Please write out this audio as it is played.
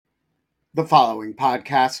The following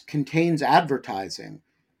podcast contains advertising.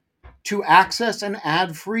 To access an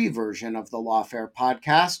ad-free version of the Lawfare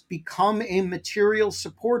podcast, become a material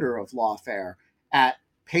supporter of Lawfare at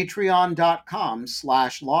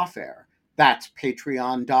patreon.com/lawfare. That's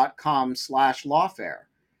patreon.com/lawfare.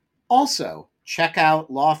 Also, check out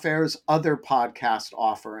Lawfare's other podcast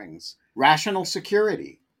offerings: Rational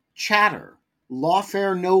Security, Chatter,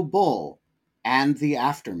 Lawfare No Bull, and The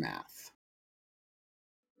Aftermath.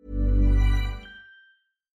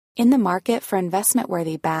 In the market for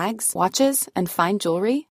investment-worthy bags, watches, and fine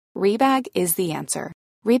jewelry, Rebag is the answer.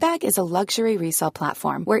 Rebag is a luxury resale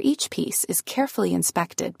platform where each piece is carefully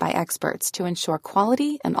inspected by experts to ensure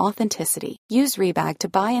quality and authenticity. Use Rebag to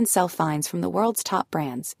buy and sell finds from the world's top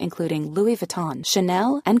brands, including Louis Vuitton,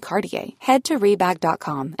 Chanel, and Cartier. Head to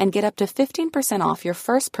Rebag.com and get up to 15% off your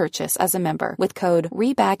first purchase as a member with code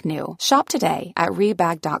REBAGNEW. Shop today at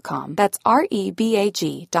Rebag.com. That's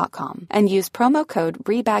REBAG.com. And use promo code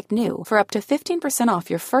REBAGNEW for up to 15%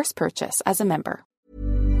 off your first purchase as a member.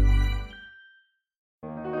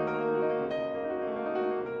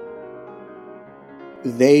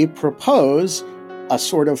 They propose a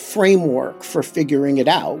sort of framework for figuring it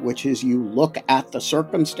out, which is you look at the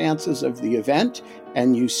circumstances of the event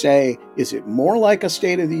and you say, is it more like a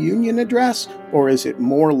State of the Union address or is it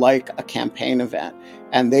more like a campaign event?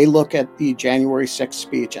 And they look at the January 6th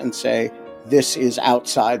speech and say, this is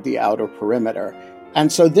outside the outer perimeter.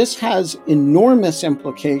 And so this has enormous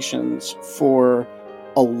implications for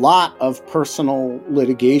a lot of personal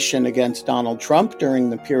litigation against Donald Trump during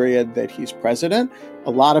the period that he's president.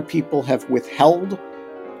 A lot of people have withheld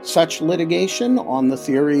such litigation on the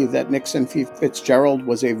theory that Nixon v. Fitzgerald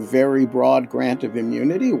was a very broad grant of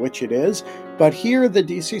immunity, which it is. But here the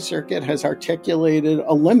D.C. Circuit has articulated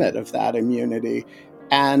a limit of that immunity.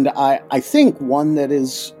 And I think one that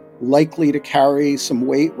is likely to carry some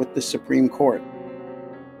weight with the Supreme Court.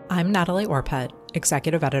 I'm Natalie Orpett,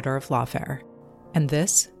 executive editor of Lawfare. And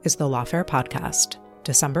this is the Lawfare Podcast,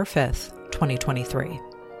 December 5th, 2023.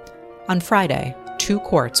 On Friday, two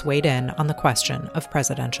courts weighed in on the question of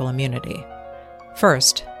presidential immunity.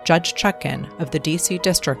 First, Judge Chutkan of the D.C.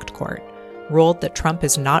 District Court ruled that Trump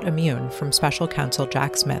is not immune from Special Counsel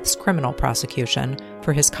Jack Smith's criminal prosecution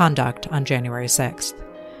for his conduct on January 6th.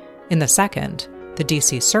 In the second, the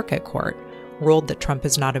D.C. Circuit Court ruled that Trump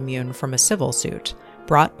is not immune from a civil suit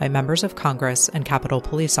brought by members of Congress and Capitol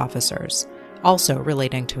Police officers, also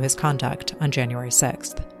relating to his conduct on January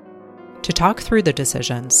 6th. To talk through the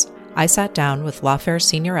decisions, I sat down with Lawfare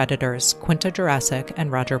senior editors Quinta Jurecic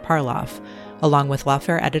and Roger Parloff, along with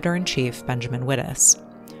Lawfare editor-in-chief Benjamin Wittes.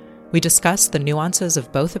 We discussed the nuances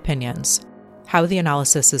of both opinions, how the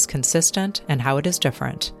analysis is consistent and how it is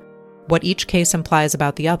different, what each case implies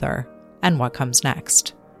about the other, and what comes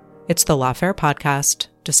next. It's the Lawfare Podcast,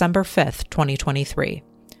 December 5th, 2023.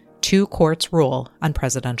 Two courts rule on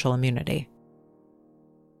presidential immunity.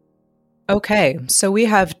 Okay, so we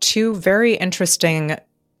have two very interesting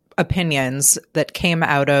opinions that came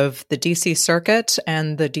out of the D.C. Circuit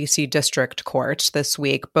and the D.C. District Court this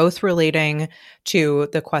week, both relating to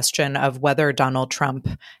the question of whether Donald Trump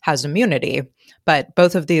has immunity. But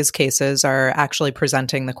both of these cases are actually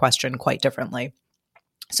presenting the question quite differently.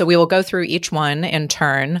 So we will go through each one in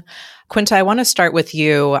turn. Quinta, I want to start with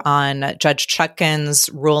you on Judge Chutkan's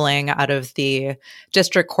ruling out of the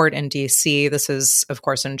District Court in D.C. This is, of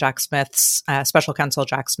course, in Jack Smith's, Special Counsel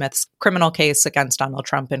Jack Smith's criminal case against Donald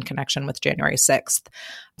Trump in connection with January 6th.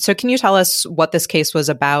 So can you tell us what this case was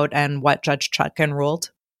about and what Judge Chutkan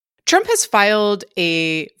ruled? Trump has filed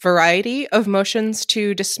a variety of motions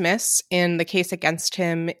to dismiss in the case against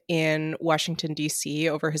him in Washington, D.C.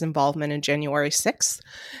 over his involvement in January 6th.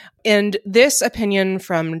 And this opinion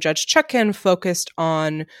from Judge Chutkan focused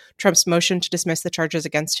on Trump's motion to dismiss the charges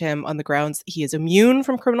against him on the grounds that he is immune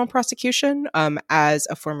from criminal prosecution as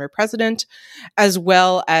a former president, as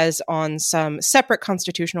well as on some separate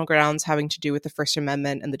constitutional grounds having to do with the First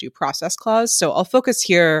Amendment and the Due Process Clause. So I'll focus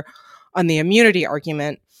here on the immunity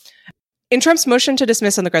argument. In Trump's motion to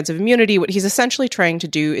dismiss on the grounds of immunity, what he's essentially trying to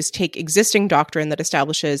do is take existing doctrine that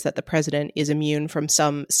establishes that the president is immune from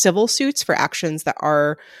some civil suits for actions that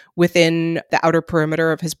are within the outer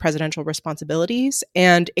perimeter of his presidential responsibilities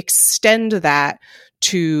and extend that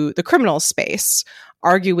to the criminal space,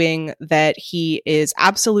 arguing that he is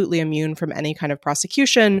absolutely immune from any kind of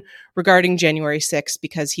prosecution regarding January 6th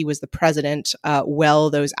because he was the president while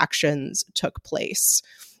those actions took place.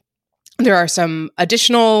 There are some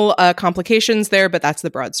additional complications there, but that's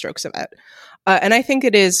the broad strokes of it. And I think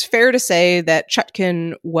it is fair to say that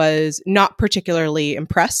Chutkan was not particularly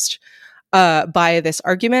impressed by this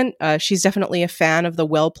argument. She's definitely a fan of the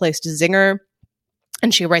well-placed zinger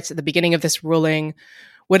And she writes at the beginning of this ruling,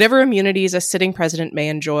 whatever immunities a sitting president may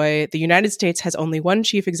enjoy, the United States has only one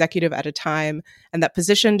chief executive at a time, and that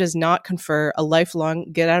position does not confer a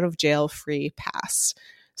lifelong get-out-of-jail-free pass.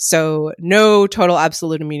 So no total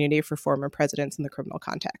absolute immunity for former presidents in the criminal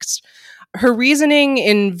context. Her reasoning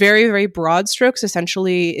in very, very broad strokes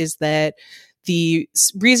essentially is that the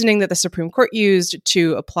reasoning that the Supreme Court used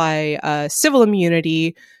to apply civil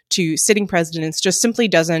immunity to sitting presidents just simply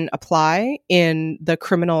doesn't apply in the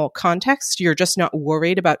criminal context. You're just not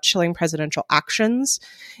worried about chilling presidential actions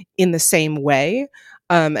in the same way.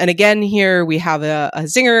 And again, here we have a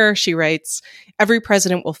zinger. She writes, every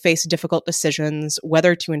president will face difficult decisions.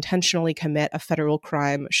 Whether to intentionally commit a federal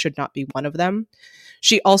crime should not be one of them.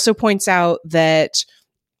 She also points out that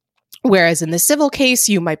whereas in the civil case,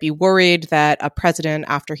 you might be worried that a president,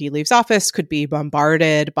 after he leaves office, could be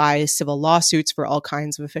bombarded by civil lawsuits for all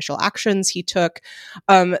kinds of official actions he took.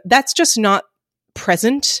 That's just not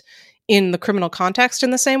present in the criminal context in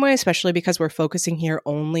the same way, especially because we're focusing here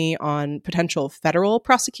only on potential federal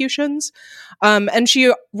prosecutions. And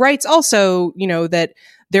she writes also, that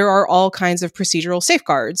there are all kinds of procedural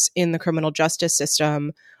safeguards in the criminal justice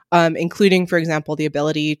system, including, for example, the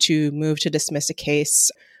ability to move to dismiss a case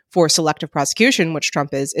for selective prosecution, which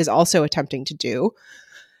Trump is also attempting to do.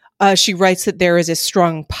 She writes that there is a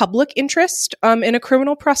strong public interest in a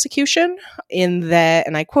criminal prosecution in that,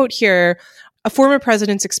 and I quote here, a former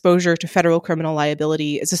president's exposure to federal criminal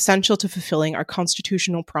liability is essential to fulfilling our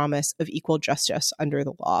constitutional promise of equal justice under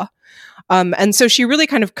the law. And so she really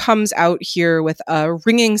kind of comes out here with a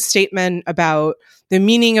ringing statement about the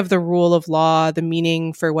meaning of the rule of law, the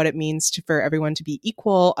meaning for what it means for everyone to be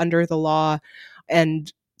equal under the law,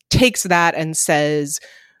 and takes that and says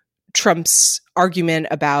Trump's argument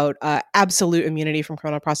about absolute immunity from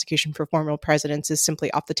criminal prosecution for former presidents is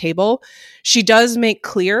simply off the table. She does make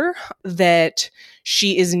clear that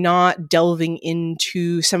she is not delving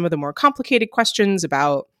into some of the more complicated questions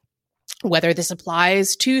about whether this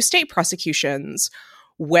applies to state prosecutions,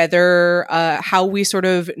 whether how we sort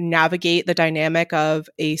of navigate the dynamic of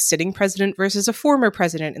a sitting president versus a former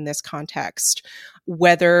president in this context,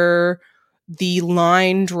 whether the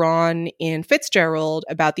line drawn in Fitzgerald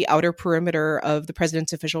about the outer perimeter of the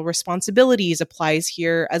president's official responsibilities applies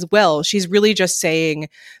here as well. She's really just saying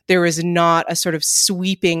there is not a sort of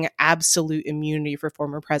sweeping absolute immunity for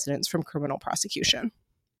former presidents from criminal prosecution.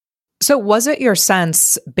 So was it your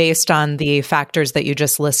sense, based on the factors that you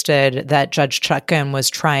just listed, that Judge Chutkan was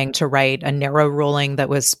trying to write a narrow ruling that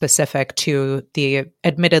was specific to the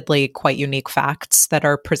admittedly quite unique facts that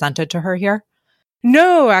are presented to her here?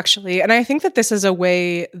 No, actually. And I think that this is a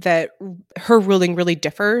way that her ruling really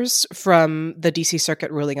differs from the DC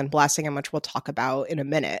Circuit ruling in Blessing, which we'll talk about in a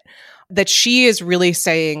minute. That she is really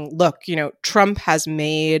saying, look, Trump has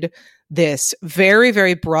made this very,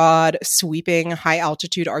 very broad, sweeping, high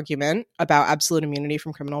altitude argument about absolute immunity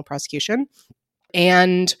from criminal prosecution.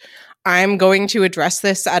 And I'm going to address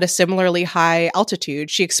this at a similarly high altitude.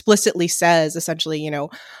 She explicitly says, essentially,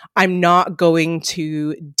 I'm not going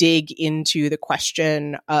to dig into the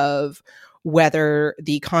question of whether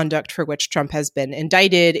the conduct for which Trump has been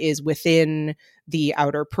indicted is within the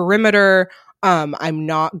outer perimeter. I'm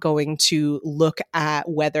not going to look at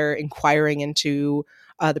whether inquiring into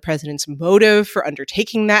the president's motive for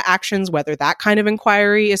undertaking that actions, whether that kind of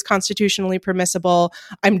inquiry is constitutionally permissible.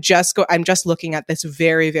 I'm just looking at this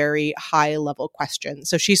very, very high level question.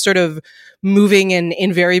 So she's sort of moving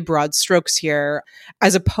in very broad strokes here,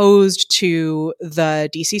 as opposed to the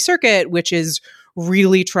DC Circuit, which is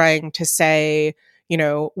really trying to say,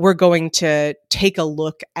 we're going to take a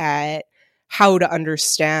look at how to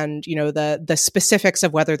understand, the specifics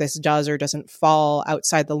of whether this does or doesn't fall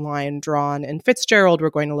outside the line drawn in Fitzgerald. We're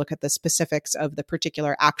going to look at the specifics of the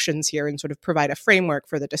particular actions here and sort of provide a framework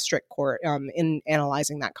for the district court in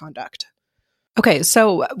analyzing that conduct. Okay,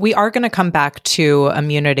 so we are going to come back to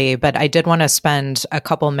immunity, but I did want to spend a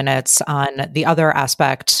couple minutes on the other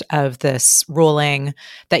aspect of this ruling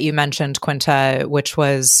that you mentioned, Quinta, which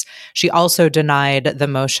was she also denied the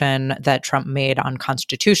motion that Trump made on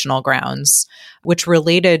constitutional grounds, which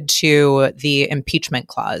related to the impeachment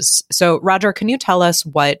clause. So, Roger, can you tell us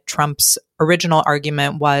what Trump's original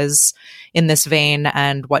argument was in this vein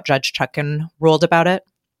and what Judge Chutkan ruled about it?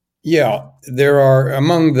 Yeah, there are,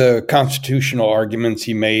 among the constitutional arguments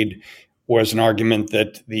he made was an argument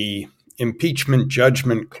that the impeachment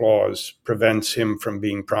judgment clause prevents him from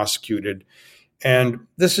being prosecuted. And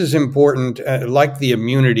this is important, like the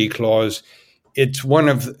immunity clause. It's one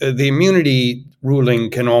of the immunity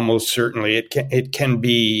ruling can almost certainly, it can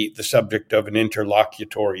be the subject of an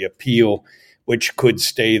interlocutory appeal, which could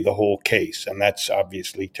stay the whole case. And that's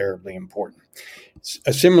obviously terribly important.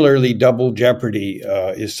 Similarly, double jeopardy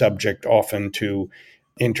is subject often to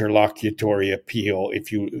interlocutory appeal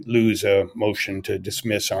if you lose a motion to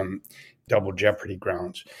dismiss on double jeopardy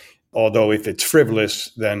grounds. Although if it's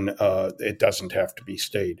frivolous, then it doesn't have to be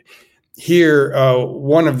stayed. Here,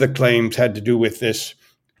 one of the claims had to do with this,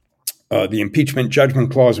 the impeachment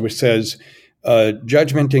judgment clause, which says,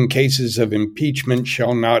 judgment in cases of impeachment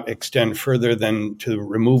shall not extend further than to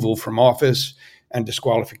removal from office and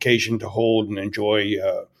disqualification to hold and enjoy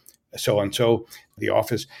so-and-so the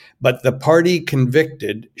office. But the party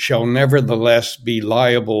convicted shall nevertheless be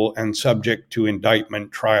liable and subject to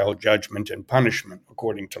indictment, trial, judgment, and punishment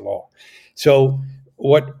according to law. So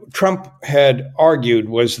what Trump had argued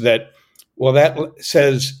was that, well, that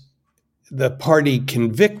says the party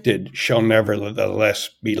convicted shall nevertheless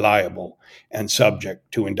be liable and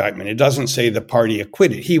subject to indictment. It doesn't say the party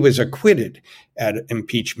acquitted. He was acquitted at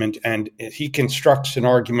impeachment, and he constructs an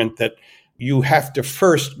argument that you have to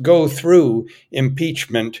first go through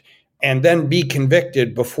impeachment and then be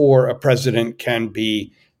convicted before a president can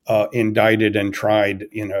be indicted and tried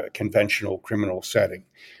in a conventional criminal setting.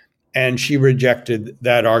 And she rejected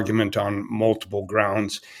that argument on multiple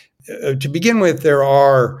grounds. To begin with, there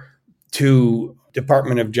are two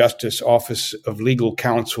Department of Justice Office of Legal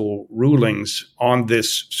Counsel rulings on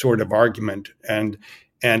this sort of argument. And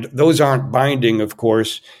those aren't binding, of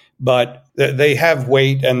course, but they have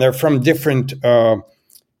weight, and they're from different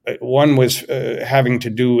one was having to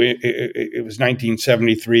do, it was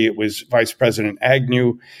 1973, it was Vice President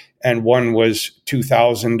Agnew, and one was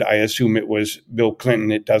 2000. I assume it was Bill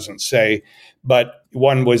Clinton, it doesn't say. But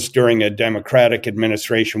one was during a Democratic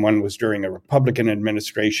administration, one was during a Republican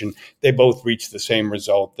administration. They both reached the same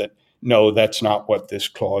result that, no, that's not what this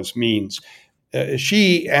clause means.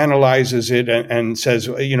 She analyzes it and says,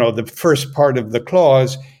 the first part of the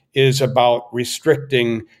clause is about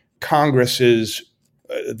restricting Congress's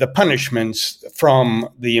the punishments from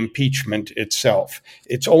the impeachment itself.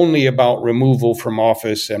 It's only about removal from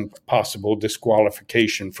office and possible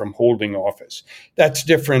disqualification from holding office. That's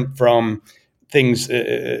different from things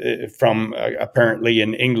from apparently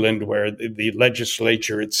in England, where the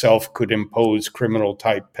legislature itself could impose criminal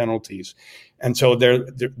type penalties. And so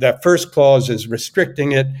that first clause is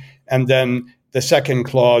restricting it. And then the second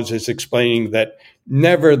clause is explaining that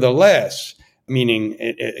nevertheless, meaning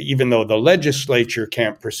even though the legislature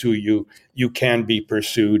can't pursue you, you can be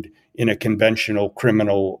pursued in a conventional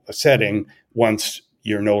criminal setting once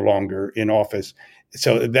you're no longer in office.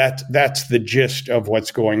 So that's the gist of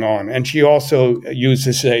what's going on. And she also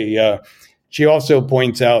uses she also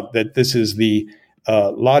points out that this is the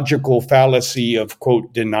logical fallacy of,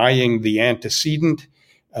 quote, denying the antecedent.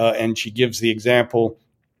 And she gives the example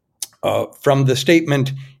from the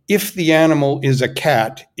statement, if the animal is a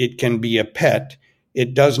cat, it can be a pet.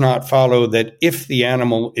 It does not follow that if the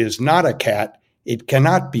animal is not a cat, it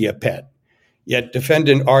cannot be a pet. Yet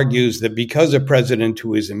defendant argues that because a president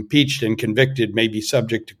who is impeached and convicted may be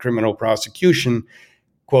subject to criminal prosecution,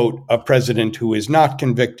 quote, a president who is not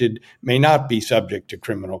convicted may not be subject to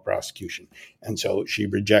criminal prosecution. And so she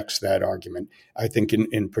rejects that argument, I think,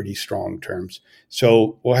 in pretty strong terms.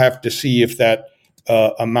 So we'll have to see if that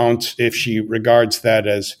amounts, if she regards that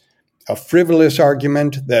as a frivolous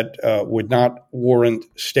argument that would not warrant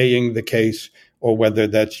staying the case, or whether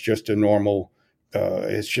that's just a normal,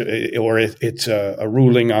 it's a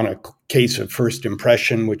ruling on a case of first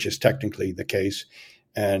impression, which is technically the case,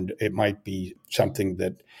 and it might be something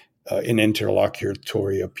that an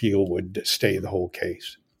interlocutory appeal would stay the whole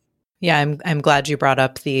case. Yeah, I'm glad you brought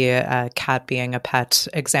up the cat being a pet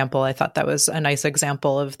example. I thought that was a nice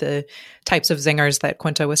example of the types of zingers that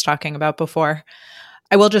Quinta was talking about before.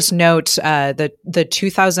 I will just note that the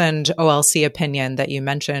 2000 OLC opinion that you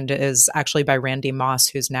mentioned is actually by Randy Moss,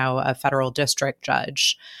 who's now a federal district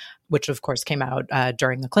judge, which of course came out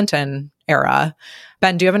during the Clinton era.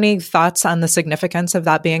 Ben, do you have any thoughts on the significance of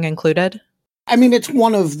that being included? I mean, it's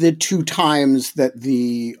one of the two times that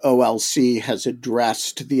the OLC has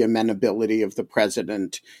addressed the amenability of the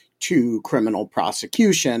president to criminal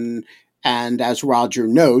prosecution. And as Roger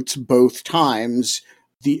notes, both times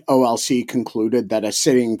the OLC concluded that a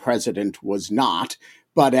sitting president was not,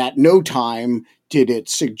 but at no time did it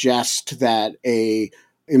suggest that a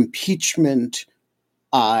impeachment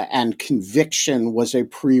and conviction was a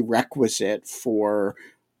prerequisite for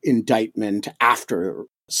indictment after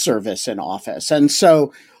service in office. And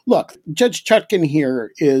so, look, Judge Chutkan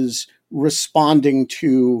here is responding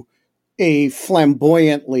to a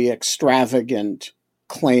flamboyantly extravagant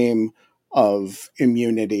claim of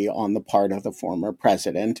immunity on the part of the former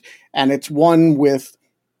president. And it's one with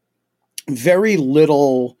very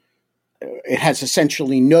little it has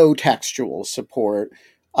essentially no textual support,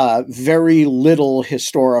 very little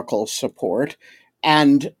historical support,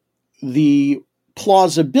 and the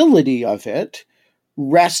plausibility of it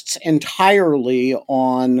rests entirely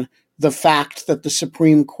on the fact that the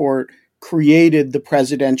Supreme Court created the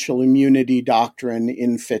presidential immunity doctrine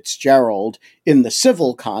in Fitzgerald in the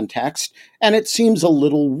civil context. And it seems a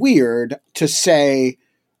little weird to say,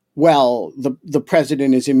 well, the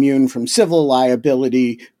president is immune from civil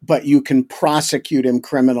liability, but you can prosecute him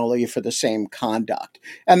criminally for the same conduct.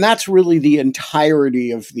 And that's really the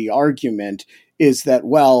entirety of the argument, is that,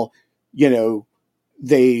 well, they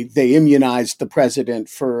immunized the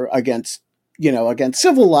president against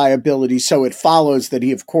civil liability, so it follows that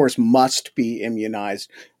he, of course, must be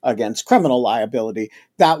immunized against criminal liability.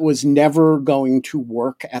 That was never going to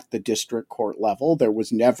work at the district court level. There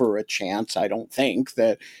was never a chance, I don't think,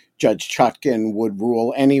 that Judge Chutkan would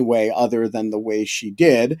rule any way other than the way she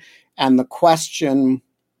did. And the question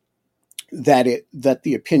that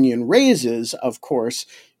the opinion raises, of course,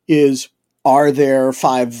 is, are there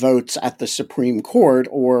 5 votes at the Supreme Court,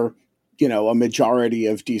 or a majority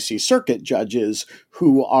of DC Circuit judges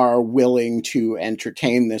who are willing to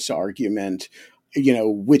entertain this argument,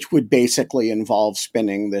 which would basically involve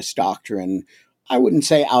spinning this doctrine, I wouldn't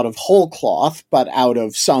say out of whole cloth, but out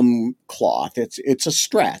of some cloth. It's a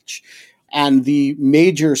stretch. And the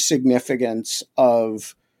major significance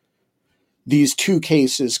of these 2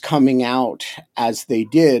 cases coming out as they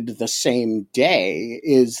did the same day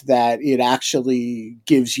is that it actually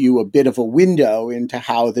gives you a bit of a window into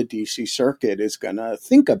how the DC Circuit is going to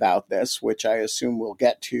think about this, which I assume we'll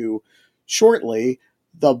get to shortly.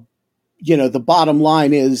 The bottom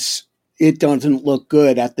line is, it doesn't look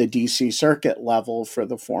good at the DC Circuit level for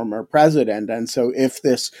the former president. And so if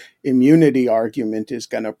this immunity argument is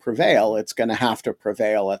going to prevail, it's going to have to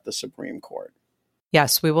prevail at the Supreme Court.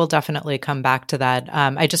 Yes, we will definitely come back to that.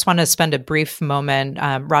 I just want to spend a brief moment.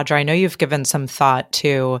 Roger, I know you've given some thought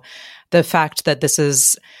to the fact that this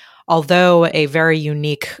is, although a very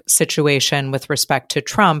unique situation with respect to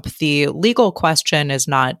Trump, the legal question is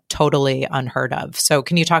not totally unheard of. So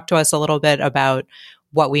can you talk to us a little bit about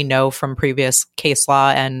what we know from previous case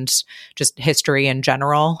law and just history in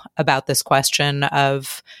general about this question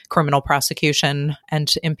of criminal prosecution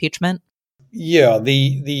and impeachment? Yeah,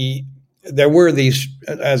 there were these,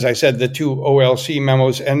 as I said, the 2 OLC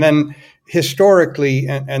memos, and then historically,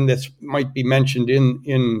 and this might be mentioned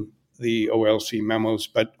in the OLC memos,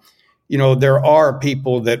 but there are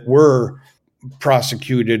people that were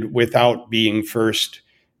prosecuted without being first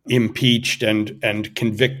impeached and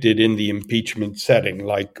convicted in the impeachment setting,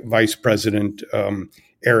 like Vice President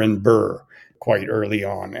Aaron Burr quite early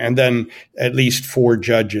on. And then at least 4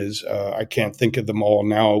 judges, I can't think of them all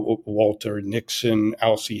now, Walter Nixon,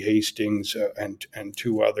 Alcee Hastings, and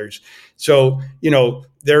 2 others. So,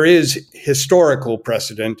 there is historical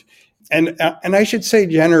precedent. And I should say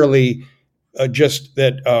generally just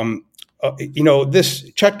that,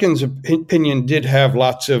 this Chutkan's opinion did have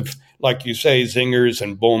lots of, like you say, zingers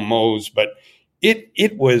and bon mots, but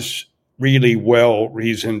it was really well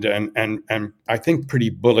reasoned and I think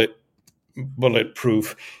pretty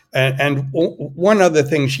bulletproof. And one other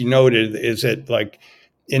thing she noted is that, like,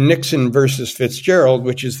 in Nixon versus Fitzgerald,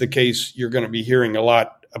 which is the case you're going to be hearing a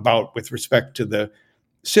lot about with respect to the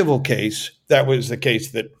civil case, that was the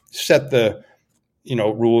case that set the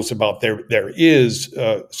rules about there is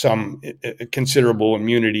some considerable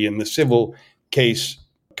immunity in the civil case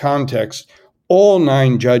context. All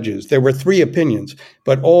 9 judges, there were 3 opinions,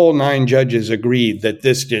 but all 9 judges agreed that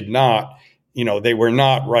this did not, they were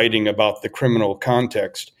not writing about the criminal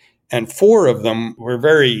context. And 4 of them were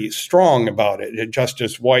very strong about it.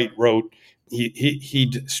 Justice White wrote,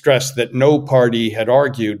 he stressed that no party had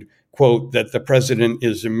argued, quote, that the president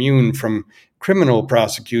is immune from criminal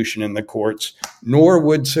prosecution in the courts, nor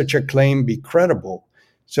would such a claim be credible.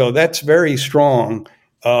 So that's very strong.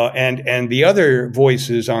 And the other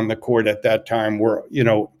voices on the court at that time were,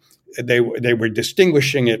 they were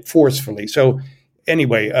distinguishing it forcefully. So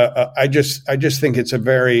anyway, I just think it's a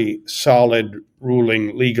very solid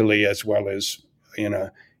ruling legally as well as in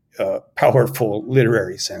a powerful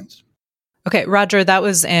literary sense. Okay, Roger, that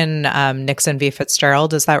was in Nixon v.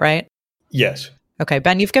 Fitzgerald, is that right? Yes. Okay,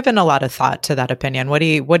 Ben, you've given a lot of thought to that opinion. What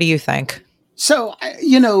do you think? So,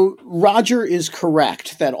 Roger is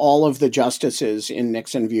correct that all of the justices in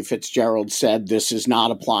Nixon v. Fitzgerald said this is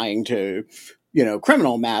not applying to,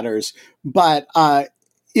 criminal matters. But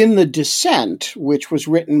in the dissent, which was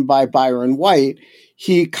written by Byron White,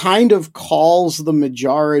 he kind of calls the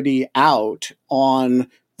majority out on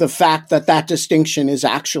the fact that that distinction is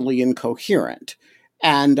actually incoherent.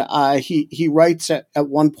 And he writes at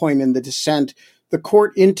one point in the dissent, the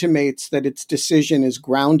court intimates that its decision is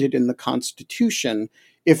grounded in the Constitution.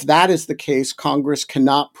 If that is the case, Congress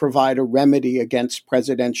cannot provide a remedy against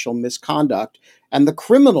presidential misconduct, and the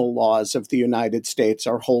criminal laws of the United States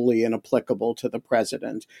are wholly inapplicable to the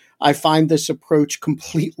president. I find this approach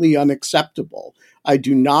completely unacceptable. I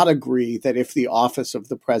do not agree that if the office of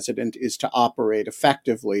the president is to operate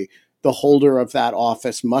effectively, the holder of that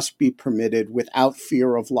office must be permitted without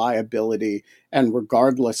fear of liability and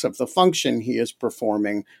regardless of the function he is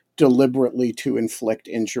performing, deliberately to inflict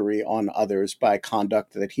injury on others by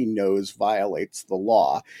conduct that he knows violates the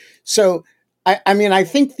law. So, I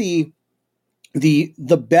think the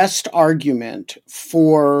best argument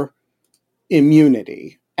for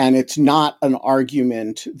immunity, and it's not an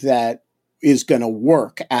argument that is going to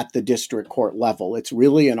work at the district court level, it's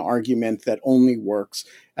really an argument that only works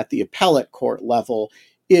at the appellate court level,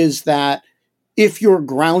 is that if you're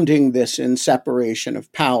grounding this in separation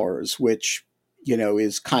of powers, which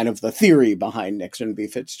is kind of the theory behind Nixon v.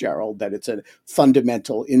 Fitzgerald, that it's a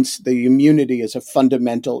fundamental, the immunity is a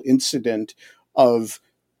fundamental incident of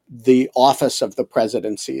the office of the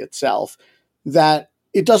presidency itself, that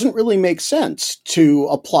it doesn't really make sense to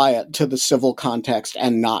apply it to the civil context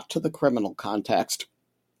and not to the criminal context.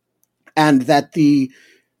 And that the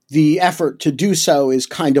effort to do so is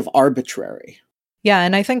kind of arbitrary. Yeah,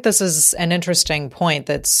 and I think this is an interesting point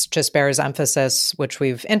that's just bears emphasis, which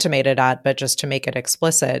we've intimated at, but just to make it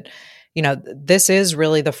explicit, this is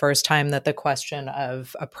really the first time that the question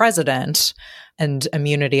of a president and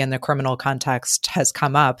immunity in the criminal context has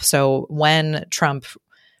come up. So when Trump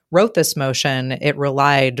wrote this motion, it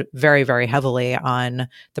relied very, very heavily on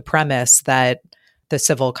the premise that the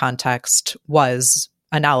civil context was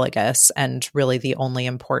analogous and really the only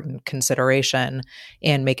important consideration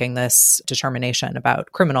in making this determination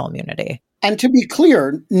about criminal immunity. And to be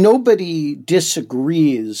clear, nobody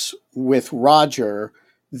disagrees with Roger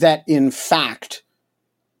that, in fact,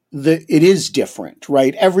 it is different,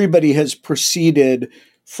 right? Everybody has proceeded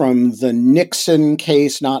from the Nixon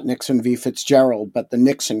case, not Nixon v. Fitzgerald, but the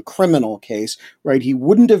Nixon criminal case, right? He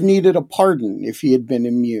wouldn't have needed a pardon if he had been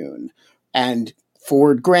immune. And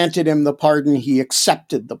Ford granted him the pardon. He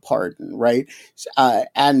accepted the pardon, right?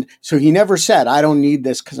 And so he never said, I don't need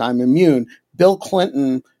this because I'm immune. Bill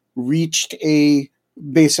Clinton reached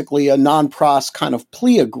basically a non-pros kind of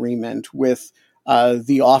plea agreement with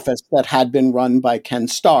the office that had been run by Ken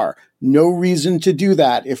Starr. No reason to do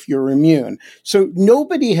that if you're immune. So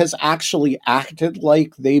nobody has actually acted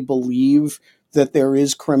like they believe that there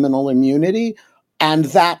is criminal immunity. And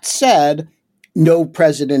that said, no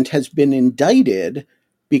president has been indicted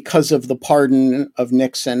because of the pardon of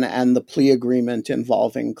Nixon and the plea agreement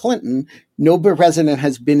involving Clinton. No president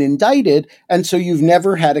has been indicted, and so you've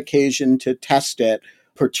never had occasion to test it,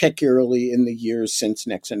 particularly in the years since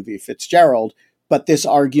Nixon v. Fitzgerald. But this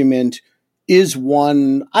argument is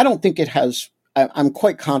one, I don't think it has, I'm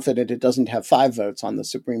quite confident it doesn't have 5 votes on the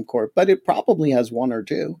Supreme Court, but it probably has 1 or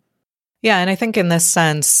 2. Yeah, and I think in this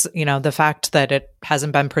sense, the fact that it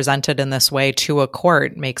hasn't been presented in this way to a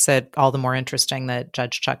court makes it all the more interesting that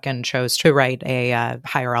Judge Chutkan chose to write a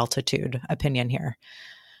higher altitude opinion here.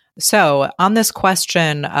 So on this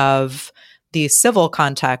question of the civil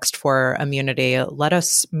context for immunity, let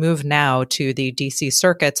us move now to the D.C.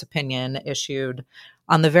 Circuit's opinion issued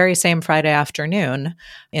on the very same Friday afternoon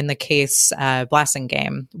in the case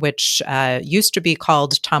Blassingame, which used to be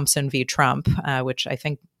called Thompson v. Trump, which I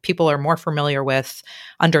think people are more familiar with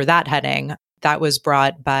under that heading. That was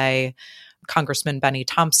brought by Congressman Benny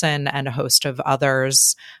Thompson and a host of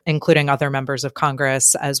others, including other members of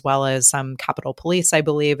Congress, as well as some Capitol Police, I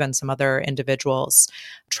believe, and some other individuals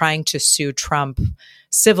trying to sue Trump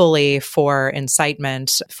civilly for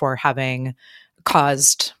incitement for having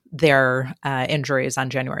caused their injuries on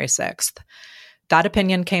January 6th. That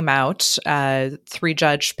opinion came out,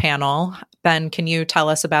 3-judge panel. Ben, can you tell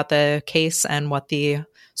us about the case and what the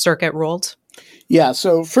circuit ruled? Yeah,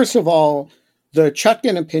 so first of all, the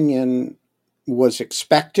Chutkan opinion was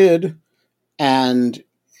expected, and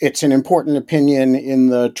it's an important opinion in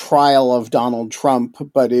the trial of Donald Trump,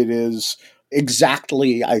 but it is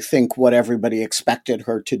exactly, I think, what everybody expected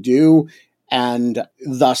her to do, and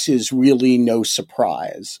thus is really no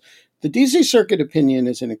surprise. The D.C. Circuit opinion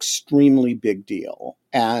is an extremely big deal,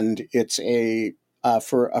 and it's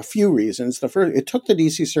for a few reasons. The first, it took the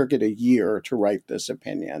D.C. Circuit a year to write this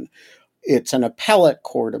opinion. It's an appellate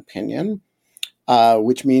court opinion,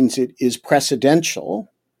 which means it is precedential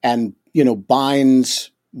and,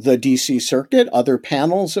 binds the D.C. Circuit, other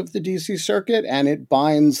panels of the D.C. Circuit, and it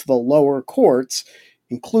binds the lower courts,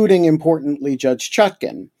 including, importantly, Judge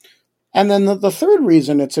Chutkan. And then the third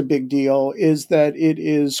reason it's a big deal is that it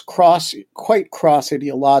is quite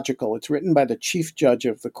cross-ideological. It's written by the chief judge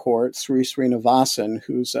of the court, Sri Srinivasan,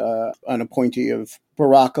 who's an appointee of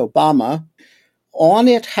Barack Obama. On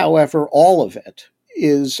it, however, all of it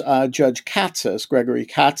is Judge Katsas, Gregory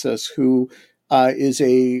Katsas, who is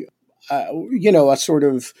a sort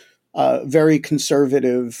of very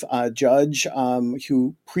conservative judge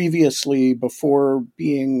who previously, before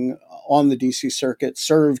being on the D.C. Circuit,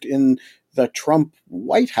 served in the Trump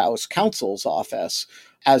White House counsel's office,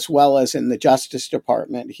 as well as in the Justice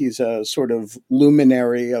Department. He's a sort of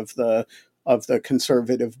luminary of the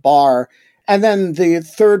conservative bar. And then the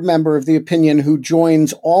third member of the opinion who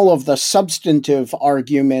joins all of the substantive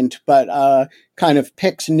argument, but kind of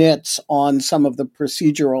picks nits on some of the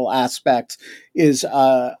procedural aspects, is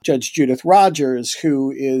Judge Judith Rogers,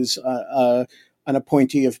 who is an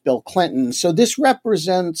appointee of Bill Clinton. So this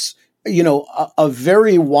represents, a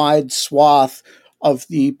very wide swath of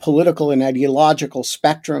the political and ideological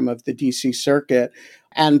spectrum of the DC Circuit,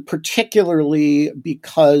 and particularly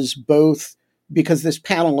because this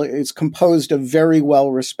panel is composed of very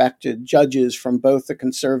well-respected judges from both the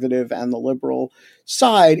conservative and the liberal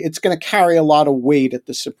side, it's going to carry a lot of weight at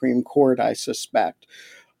the Supreme Court, I suspect.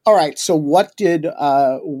 All right, so what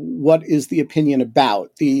is the opinion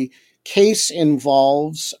about? The case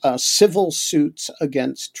involves civil suits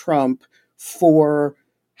against Trump for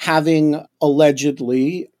having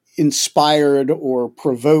allegedly inspired or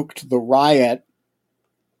provoked the riot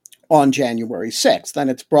on January 6th. And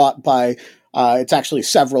it's brought by it's actually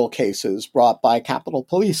several cases brought by Capitol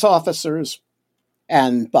Police officers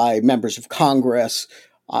and by members of Congress.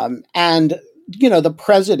 The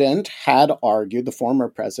president had argued, the former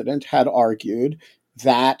president had argued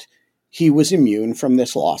that he was immune from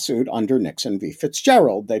this lawsuit under Nixon v.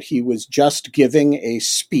 Fitzgerald, that he was just giving a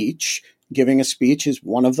speech. Giving a speech is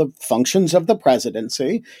one of the functions of the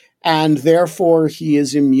presidency, and therefore he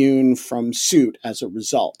is immune from suit as a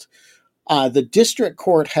result. The district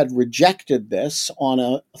court had rejected this on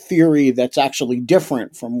a theory that's actually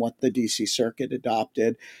different from what the D.C. Circuit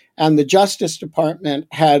adopted. And the Justice Department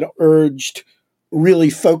had urged really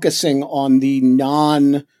focusing on the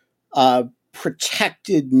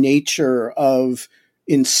non-protected nature of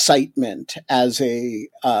incitement as a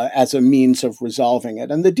means of resolving it.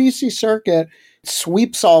 And the D.C. Circuit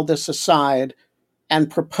sweeps all this aside and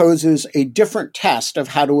proposes a different test of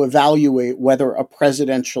how to evaluate whether a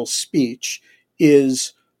presidential speech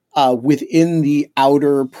is within the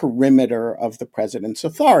outer perimeter of the president's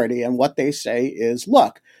authority. And what they say is,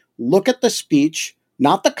 look at the speech,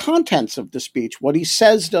 not the contents of the speech. What he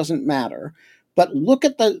says doesn't matter, but look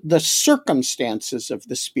at the circumstances of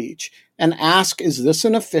the speech and ask, is this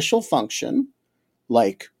an official function?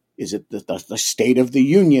 Like, is it the State of the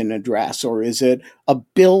Union address, or is it a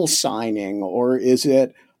bill signing, or is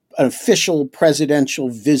it an official presidential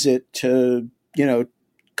visit to,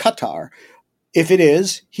 Qatar? If it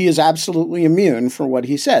is, he is absolutely immune from what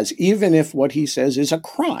he says, even if what he says is a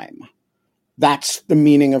crime. That's the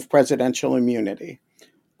meaning of presidential immunity.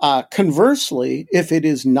 Conversely, if it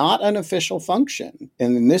is not an official function,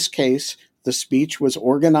 and in this case, the speech was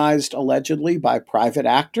organized allegedly by private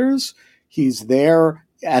actors, he's there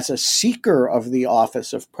as a seeker of the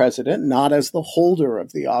office of president, not as the holder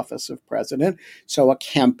of the office of president. So a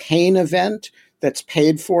campaign event that's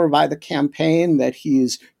paid for by the campaign that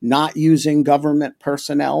he's not using government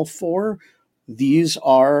personnel for, these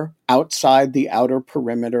are outside the outer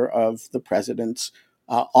perimeter of the president's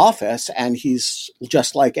office, and he's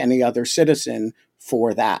just like any other citizen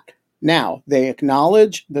for that. Now, they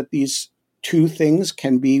acknowledge that these two things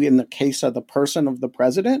can be, in the case of the person of the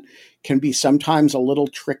president, can be sometimes a little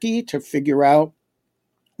tricky to figure out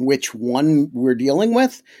which one we're dealing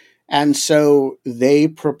with. And so they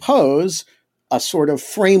propose a sort of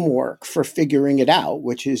framework for figuring it out,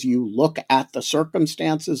 which is you look at the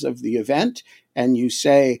circumstances of the event and you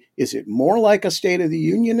say, is it more like a State of the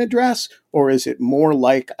Union address, or is it more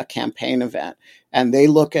like a campaign event? And they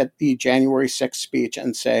look at the January 6th speech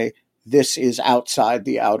and say, this is outside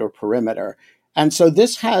the outer perimeter. And so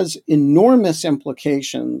this has enormous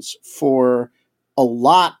implications for a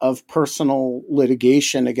lot of personal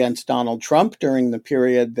litigation against Donald Trump during the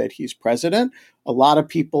period that he's president. A lot of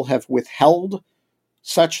people have withheld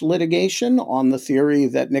such litigation on the theory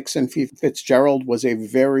that Nixon v. Fitzgerald was a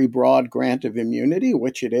very broad grant of immunity,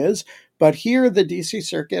 which it is. But here the D.C.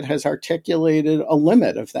 Circuit has articulated a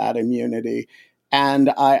limit of that immunity. And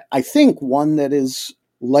I think one that is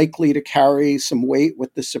likely to carry some weight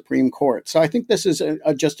with the Supreme Court. So I think this is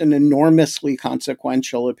just an enormously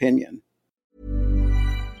consequential opinion.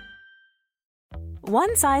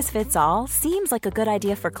 One size fits all seems like a good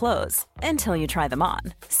idea for clothes until you try them on.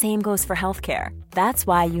 Same goes for healthcare. That's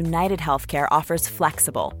why United Healthcare offers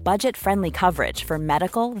flexible, budget-friendly coverage for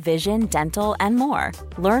medical, vision, dental, and more.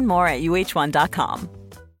 Learn more at uh1.com.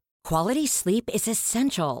 Quality sleep is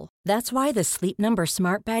essential. That's why the Sleep Number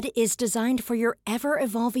Smart Bed is designed for your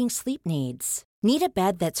ever-evolving sleep needs. Need a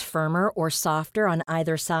bed that's firmer or softer on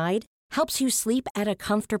either side? Helps you sleep at a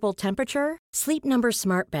comfortable temperature? Sleep Number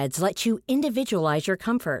Smart Beds let you individualize your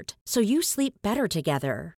comfort, so you sleep better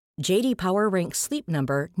together. J.D. Power ranks Sleep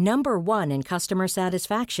Number number 1 in customer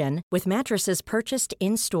satisfaction with mattresses purchased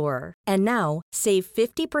in-store. And now, save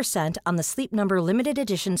 50% on the Sleep Number Limited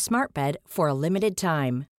Edition Smart Bed for a limited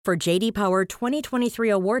time. For J.D. Power 2023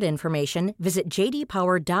 award information, visit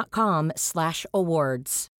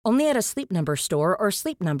jdpower.com/awards. Only at a Sleep Number store or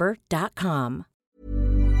sleepnumber.com.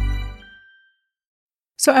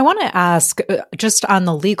 So I want to ask, just on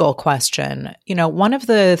the legal question, one of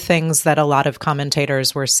the things that a lot of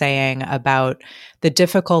commentators were saying about the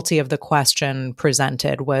difficulty of the question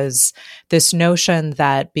presented was this notion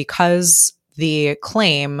that because the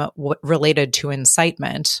claim related to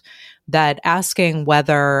incitement, that asking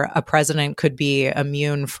whether a president could be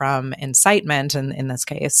immune from incitement, in this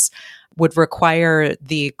case, would require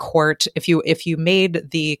the court, if you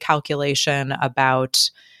made the calculation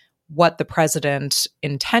about what the president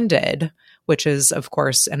intended, which is, of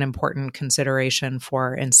course, an important consideration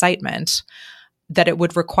for incitement, that it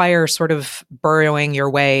would require sort of burrowing your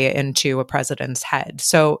way into a president's head.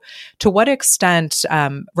 So to what extent,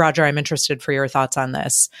 Roger, I'm interested for your thoughts on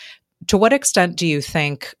this. To what extent do you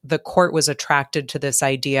think the court was attracted to this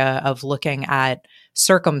idea of looking at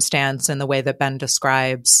circumstance in the way that Ben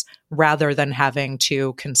describes, rather than having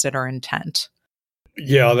to consider intent?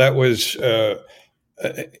 Yeah, that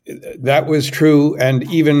was true. And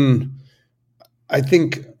even, I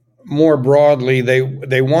think more broadly,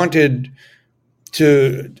 they wanted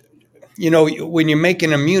to, when you make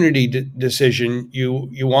an immunity decision,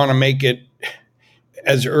 you want to make it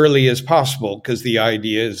as early as possible, because the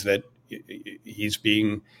idea is that he's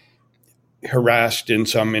being harassed in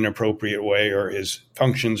some inappropriate way or his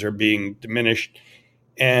functions are being diminished.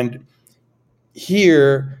 And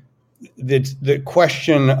here, the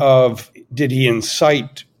question of did he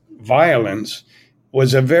incite violence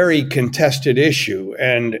was a very contested issue.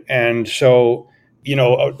 And so,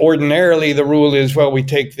 ordinarily the rule is, well, we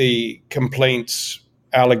take the complaints,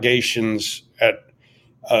 allegations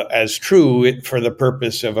as true for the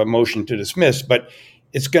purpose of a motion to dismiss. But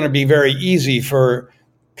it's going to be very easy for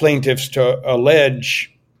plaintiffs to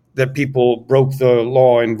allege that people broke the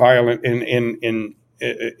law in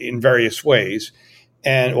various ways,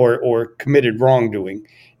 and or committed wrongdoing.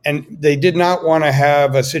 And they did not want to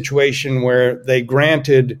have a situation where they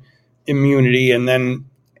granted immunity and then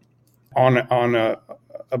on a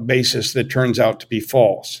basis that turns out to be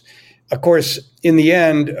false. Of course, in the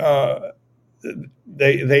end,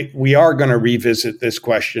 we are going to revisit this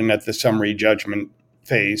question at the summary judgment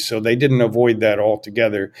phase, so they didn't avoid that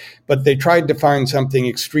altogether. But they tried to find something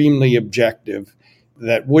extremely objective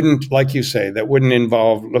that wouldn't, like you say, that wouldn't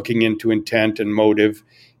involve looking into intent and motive,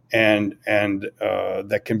 and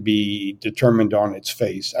that can be determined on its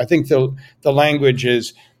face. I think the language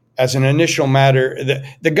is, as an initial matter,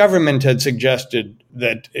 the government had suggested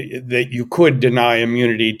that you could deny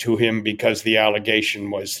immunity to him because the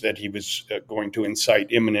allegation was that he was going to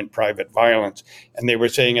incite imminent private violence. And they were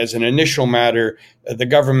saying, as an initial matter, the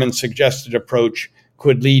government's suggested approach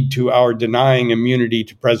could lead to our denying immunity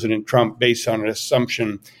to President Trump based on an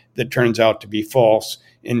assumption that turns out to be false,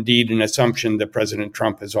 indeed an assumption that President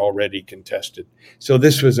Trump has already contested. So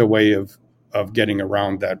this was a way of getting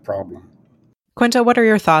around that problem. Quinta, what are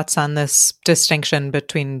your thoughts on this distinction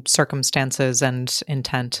between circumstances and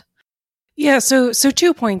intent? Yeah, so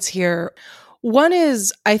 2 points here. One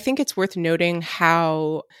is, I think it's worth noting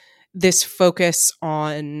how this focus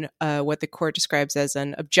on what the court describes as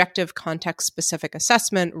an objective context-specific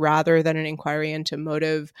assessment rather than an inquiry into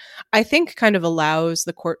motive, I think kind of allows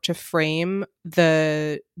the court to frame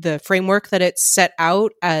the framework that it's set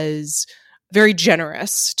out as very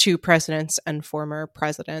generous to presidents and former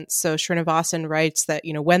presidents. So Srinivasan writes that,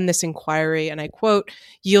 when this inquiry, and I quote,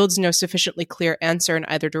 yields no sufficiently clear answer in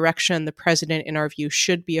either direction, the president, in our view,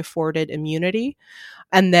 should be afforded immunity.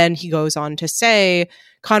 And then he goes on to say,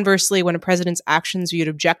 conversely, when a president's actions viewed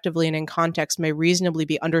objectively and in context may reasonably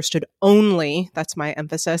be understood only, that's my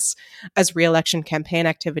emphasis, as re-election campaign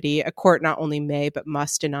activity, a court not only may, but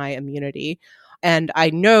must deny immunity. And I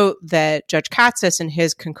note that Judge Katsas in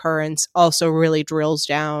his concurrence also really drills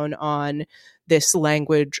down on this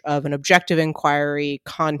language of an objective inquiry,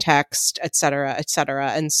 context, et cetera, et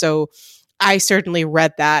cetera. And so I certainly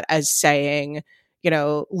read that as saying,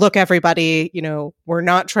 look, everybody, we're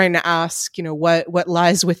not trying to ask, what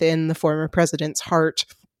lies within the former president's heart.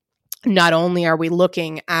 Not only are we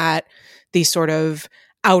looking at these sort of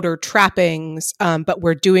outer trappings, but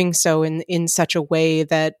we're doing so in such a way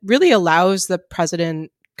that really allows the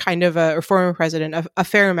president or former president a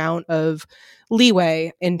fair amount of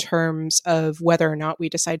leeway in terms of whether or not we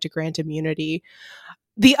decide to grant immunity.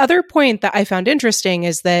 The other point that I found interesting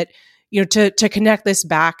is that, to connect this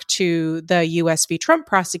back to the US v. Trump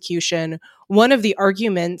prosecution, one of the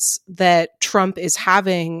arguments that Trump is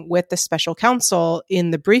having with the special counsel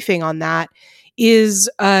in the briefing on that is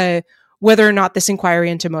whether or not this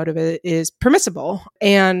inquiry into motive is permissible.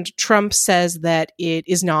 And Trump says that it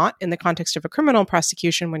is not in the context of a criminal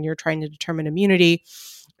prosecution when you're trying to determine immunity.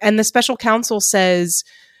 And the special counsel says,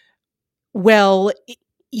 well,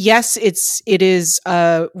 yes, it is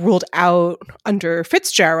ruled out under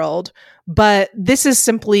Fitzgerald, but this is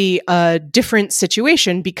simply a different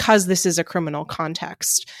situation because this is a criminal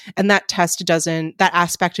context. And that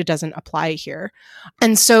aspect doesn't apply here.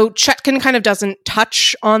 And so Chutkan kind of doesn't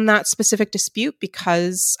touch on that specific dispute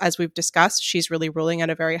because, as we've discussed, she's really ruling at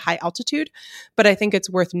a very high altitude. But I think it's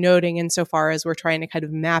worth noting insofar as we're trying to kind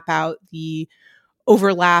of map out the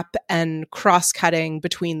overlap and cross-cutting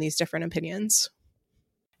between these different opinions.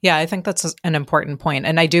 Yeah, I think that's an important point.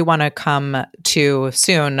 And I do want to come to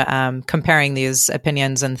soon comparing these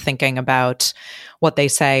opinions and thinking about what they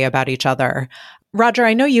say about each other. Roger,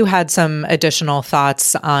 I know you had some additional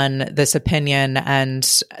thoughts on this opinion and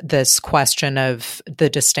this question of the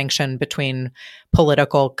distinction between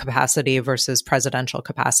political capacity versus presidential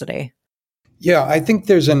capacity. Yeah, I think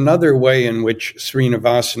there's another way in which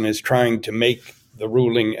Srinivasan is trying to make the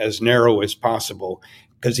ruling as narrow as possible,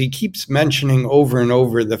 because he keeps mentioning over and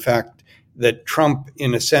over the fact that Trump,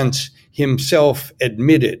 in a sense, himself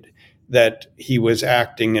admitted that he was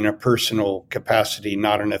acting in a personal capacity,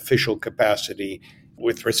 not an official capacity,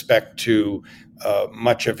 with respect to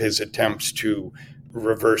much of his attempts to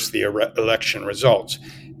reverse the election results.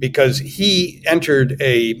 Because he entered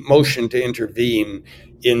a motion to intervene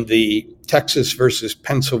in the Texas versus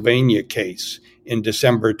Pennsylvania case in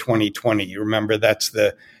December 2020. You remember that's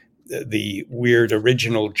the weird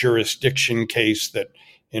original jurisdiction case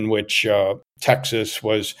in which Texas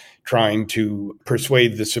was trying to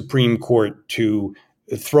persuade the Supreme Court to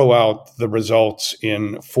throw out the results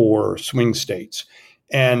in 4 swing states.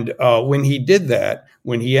 And when he did that,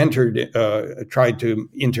 when he tried to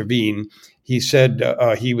intervene, he said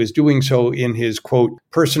he was doing so in his, quote,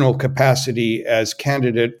 personal capacity as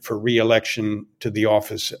candidate for re-election to the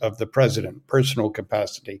office of the president, personal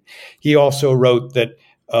capacity. He also wrote that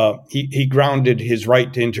he grounded his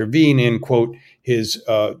right to intervene in, quote, his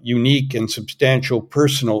unique and substantial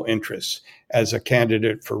personal interests as a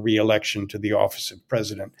candidate for re-election to the office of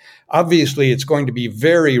president. Obviously, it's going to be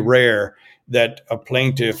very rare that a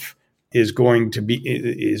plaintiff is going to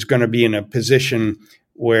be in a position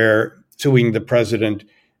where suing the president,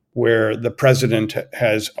 where the president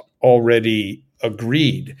has already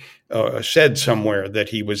agreed, said somewhere that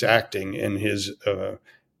he was acting in his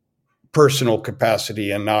personal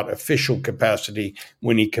capacity and not official capacity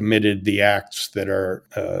when he committed the acts that are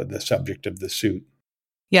the subject of the suit.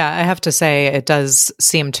 Yeah, I have to say it does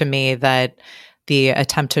seem to me that the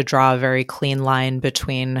attempt to draw a very clean line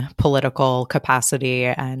between political capacity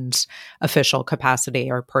and official capacity,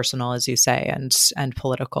 or personal, as you say, and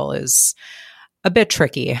political is a bit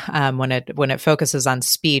tricky when it focuses on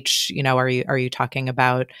speech. Are you talking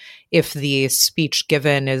about if the speech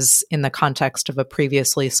given is in the context of a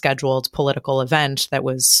previously scheduled political event that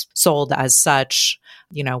was sold as such?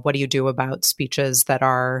 What do you do about speeches that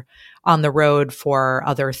are on the road for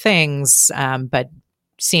other things, but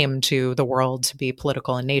seem to the world to be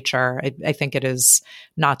political in nature? I think it is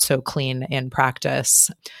not so clean in practice.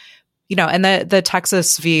 And the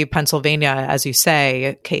Texas v. Pennsylvania, as you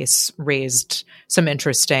say, case raised some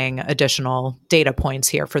interesting additional data points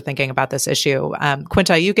here for thinking about this issue.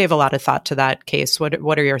 Quinta, you gave a lot of thought to that case.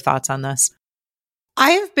 What are your thoughts on this?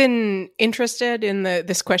 I have been interested in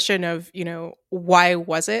this question of, why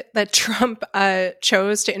was it that Trump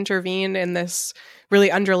chose to intervene in this, really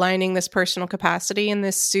underlining this personal capacity in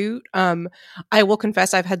this suit. I will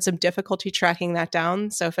confess I've had some difficulty tracking that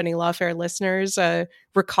down. So if any Lawfare listeners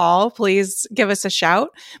recall, please give us a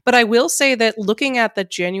shout. But I will say that looking at the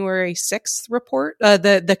January 6th report,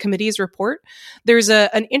 the committee's report, there's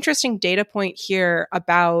an interesting data point here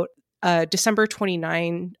about December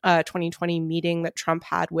 29, 2020 meeting that Trump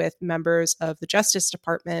had with members of the Justice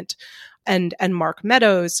Department and Mark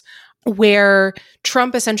Meadows, where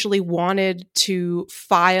Trump essentially wanted to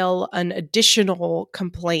file an additional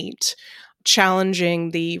complaint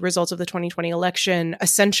challenging the results of the 2020 election,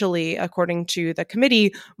 essentially, according to the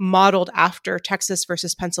committee, modeled after Texas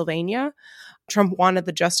versus Pennsylvania. Trump wanted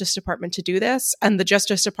the Justice Department to do this, and the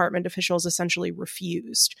Justice Department officials essentially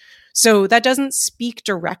refused. So that doesn't speak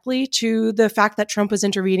directly to the fact that Trump was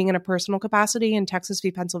intervening in a personal capacity in Texas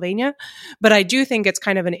v. Pennsylvania. But I do think it's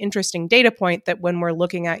kind of an interesting data point that when we're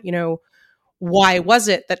looking at, why was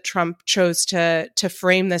it that Trump chose to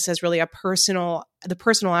frame this as really the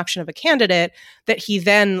personal action of a candidate, that he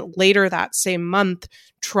then later that same month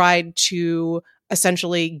tried to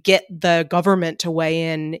essentially get the government to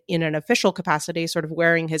weigh in an official capacity, sort of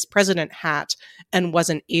wearing his president hat, and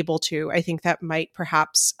wasn't able to. I think that might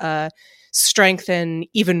perhaps strengthen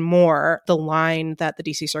even more the line that the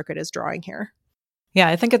DC Circuit is drawing here. Yeah,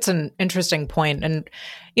 I think it's an interesting point. And,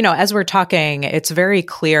 as we're talking, it's very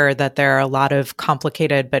clear that there are a lot of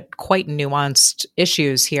complicated but quite nuanced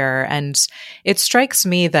issues here. And it strikes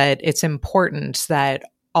me that it's important that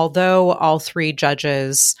although all three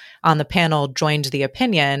judges on the panel joined the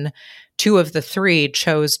opinion, two of the three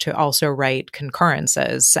chose to also write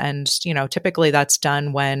concurrences. And, typically that's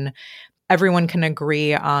done when everyone can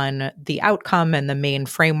agree on the outcome and the main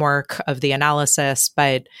framework of the analysis,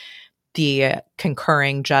 but the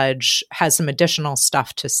concurring judge has some additional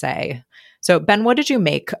stuff to say. So, Ben, what did you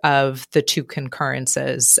make of the two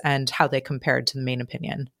concurrences and how they compared to the main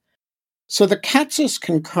opinion? So the Katsas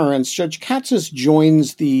concurrence, Judge Katsas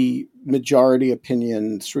joins the majority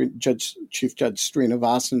opinion, Chief Judge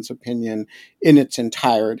Srinivasan's opinion, in its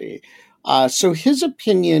entirety. So his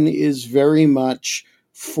opinion is very much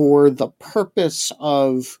for the purpose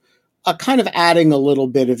of kind of adding a little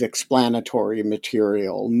bit of explanatory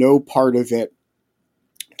material. No part of it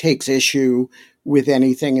takes issue with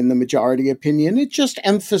anything in the majority opinion. It just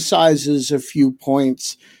emphasizes a few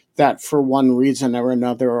points that for one reason or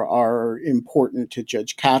another are important to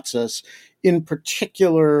Judge Katsas. In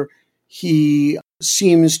particular, he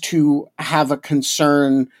seems to have a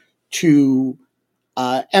concern to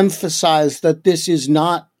emphasize that this is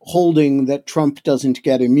not holding that Trump doesn't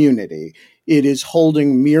get immunity. It is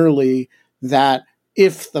holding merely that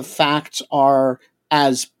if the facts are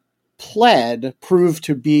as proved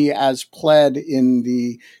to be as pled in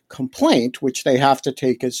the complaint, which they have to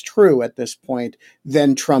take as true at this point,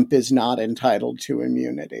 then Trump is not entitled to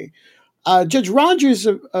immunity. Judge Rogers'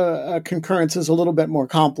 concurrence is a little bit more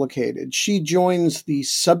complicated. She joins the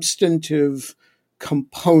substantive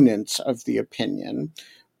components of the opinion,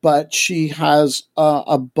 but she has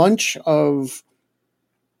a bunch of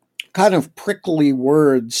kind of prickly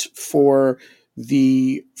words for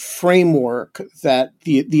the framework that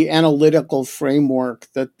the analytical framework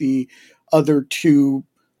that the other two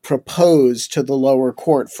propose to the lower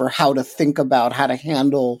court for how to think about how to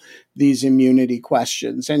handle these immunity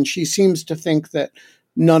questions. And she seems to think that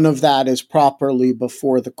none of that is properly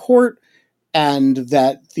before the court, and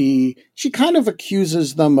that she kind of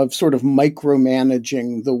accuses them of sort of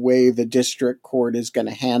micromanaging the way the district court is going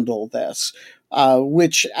to handle this,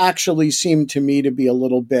 which actually seemed to me to be a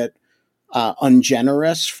little bit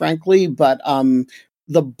ungenerous, frankly. But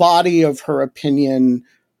the body of her opinion,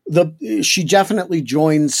 she definitely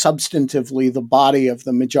joins substantively the body of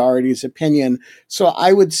the majority's opinion. So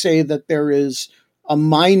I would say that there is a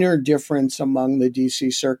minor difference among the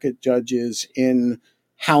DC Circuit judges in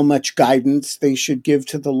how much guidance they should give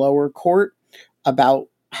to the lower court about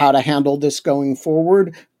how to handle this going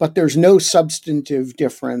forward, but there's no substantive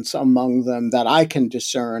difference among them that I can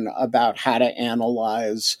discern about how to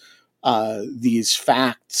analyze these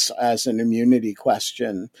facts as an immunity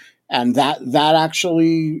question. And that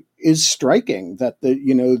actually is striking, that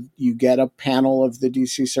you get a panel of the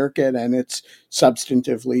DC Circuit and it's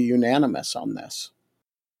substantively unanimous on this.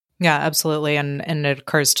 Yeah, absolutely. And it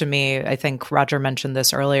occurs to me, I think Roger mentioned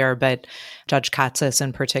this earlier, but Judge Katsas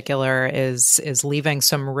in particular is leaving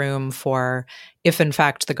some room for, if in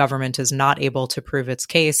fact the government is not able to prove its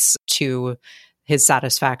case to his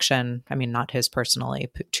satisfaction, I mean, not his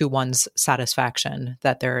personally, to one's satisfaction,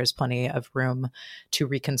 that there is plenty of room to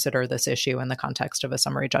reconsider this issue in the context of a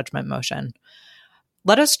summary judgment motion.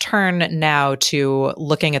 Let us turn now to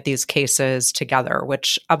looking at these cases together,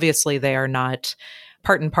 which obviously they are not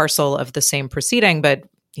part and parcel of the same proceeding, but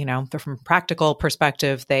from a practical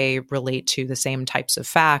perspective, they relate to the same types of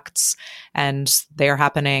facts and they are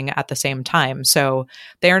happening at the same time. So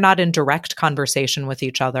they are not in direct conversation with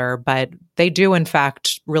each other, but they do in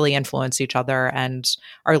fact really influence each other and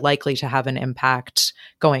are likely to have an impact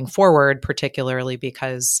going forward, particularly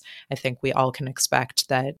because I think we all can expect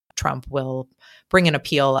that Trump will bring an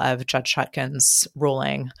appeal of Judge Chutkan's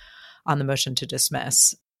ruling on the motion to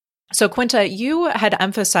dismiss. So, Quinta, you had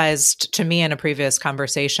emphasized to me in a previous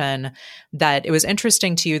conversation that it was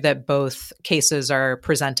interesting to you that both cases are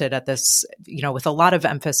presented at this, with a lot of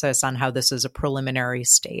emphasis on how this is a preliminary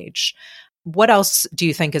stage. What else do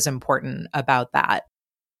you think is important about that?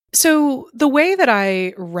 So the way that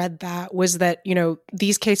I read that was that,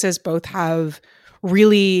 these cases both have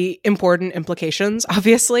really important implications,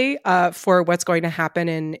 obviously, for what's going to happen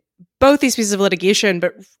in both these pieces of litigation.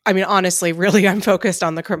 But I mean, honestly, really, I'm focused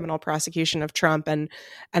on the criminal prosecution of Trump. And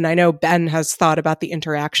I know Ben has thought about the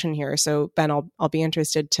interaction here. So Ben, I'll be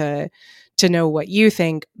interested to know what you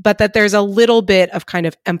think, but that there's a little bit of kind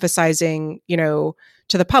of emphasizing, to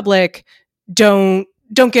the public, don't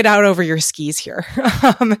get out over your skis here,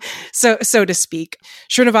 so to speak.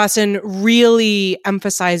 Srinivasan really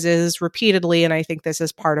emphasizes repeatedly, and I think this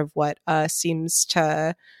is part of what seems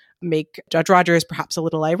to make Judge Rogers perhaps a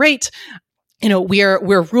little irate.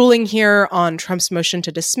 We're ruling here on Trump's motion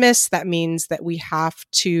to dismiss. That means that we have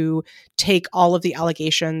to take all of the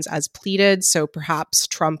allegations as pleaded. So perhaps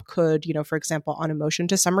Trump could, for example, on a motion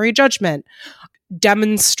to summary judgment,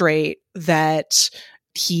 demonstrate that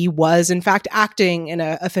he was in fact acting in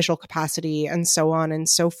an official capacity, and so on and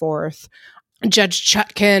so forth. Judge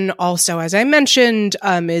Chutkan also, as I mentioned,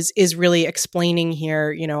 is really explaining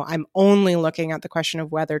here, I'm only looking at the question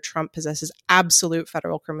of whether Trump possesses absolute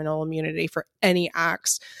federal criminal immunity for any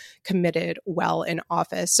acts committed while in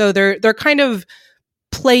office. So they're kind of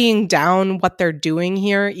playing down what they're doing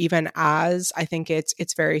here, even as I think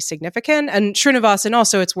it's very significant. And Srinivasan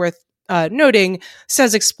also, it's worth noting,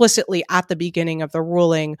 says explicitly at the beginning of the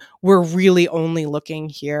ruling, we're really only looking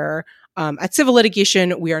here at civil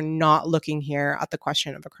litigation. We are not looking here at the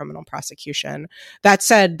question of a criminal prosecution. That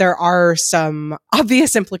said, there are some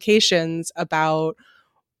obvious implications about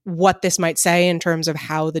what this might say in terms of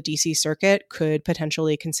how the DC Circuit could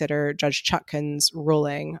potentially consider Judge Chutkan's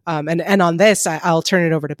ruling. And on this, I'll turn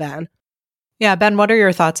it over to Ben. Yeah, Ben, what are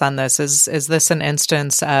your thoughts on this? Is this an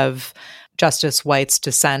instance of Justice White's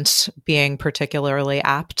dissent being particularly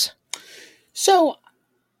apt? So,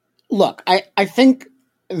 look, I think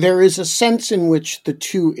there is a sense in which the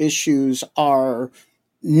two issues are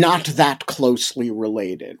not that closely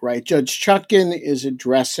related, right? Judge Chutkan is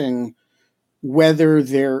addressing whether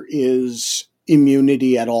there is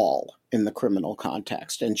immunity at all in the criminal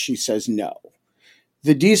context, and she says no.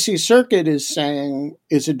 The DC Circuit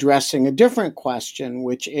is addressing a different question,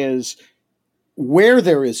 which is where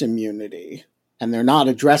there is immunity, and they're not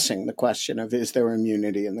addressing the question of is there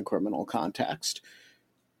immunity in the criminal context.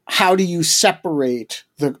 How do you separate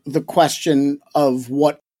the question of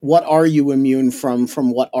what are you immune from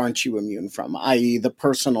what aren't you immune from, i.e. the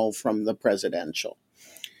personal from the presidential?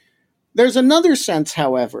 There's another sense,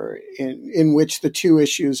 however, in which the two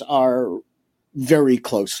issues are very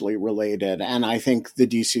closely related, and I think the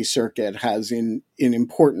DC Circuit has in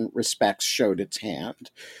important respects showed its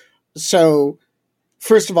hand. So,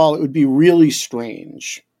 first of all, it would be really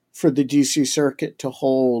strange for the DC Circuit to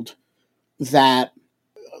hold that,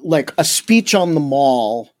 like a speech on the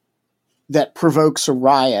Mall that provokes a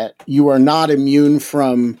riot, you are not immune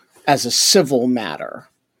from as a civil matter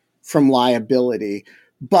from liability.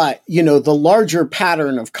 But, the larger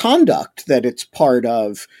pattern of conduct that it's part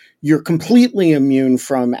of, you're completely immune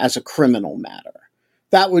from as a criminal matter.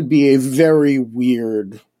 That would be a very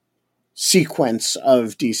weird sequence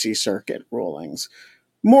of DC Circuit rulings.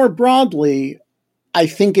 More broadly, I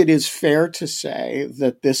think it is fair to say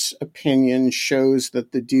that this opinion shows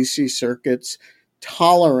that the DC Circuit's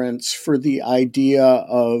tolerance for the idea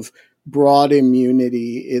of broad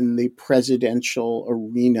immunity in the presidential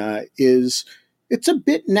arena it's a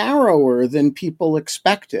bit narrower than people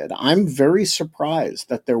expected. I'm very surprised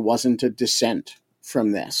that there wasn't a dissent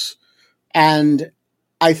from this. And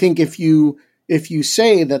I think if you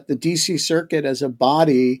say that the DC Circuit as a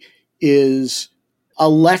body is a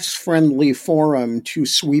less friendly forum to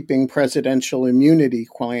sweeping presidential immunity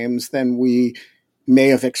claims than we may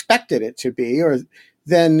have expected it to be, or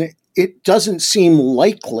then it doesn't seem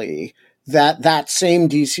likely that same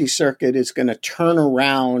DC Circuit is going to turn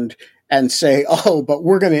around and say, oh, but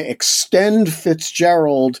we're going to extend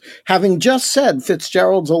Fitzgerald, having just said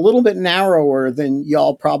Fitzgerald's a little bit narrower than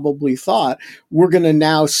y'all probably thought. We're going to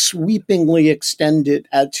now sweepingly extend it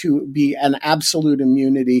to be an absolute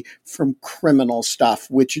immunity from criminal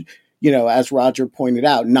stuff, which, as Roger pointed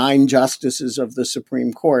out, 9 justices of the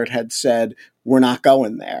Supreme Court had said, we're not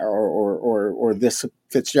going there, or this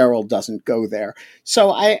Fitzgerald doesn't go there.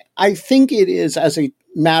 So I think it is, as a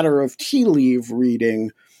matter of tea leaf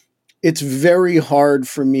reading, it's very hard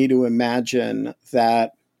for me to imagine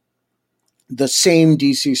that the same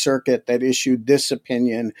DC Circuit that issued this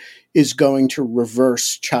opinion is going to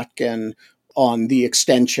reverse Chutkan on the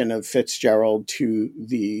extension of Fitzgerald to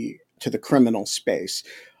the criminal space.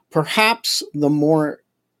 Perhaps the more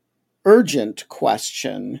urgent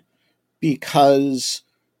question, because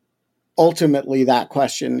ultimately that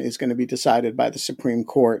question is going to be decided by the Supreme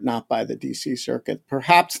Court, not by the DC Circuit.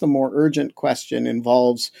 Perhaps the more urgent question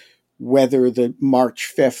involves whether the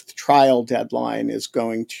March 5th trial deadline is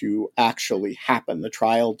going to actually happen, the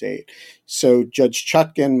trial date. So Judge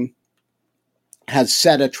Chutkan has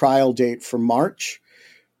set a trial date for March.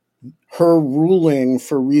 Her ruling,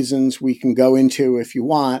 for reasons we can go into if you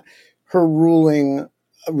want, her ruling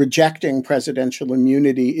rejecting presidential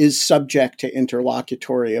immunity is subject to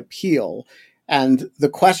interlocutory appeal. And the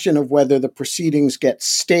question of whether the proceedings get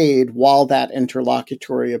stayed while that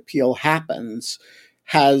interlocutory appeal happens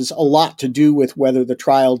has a lot to do with whether the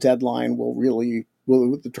trial deadline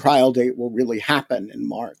the trial date will really happen in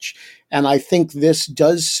March. And I think this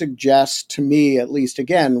does suggest to me, at least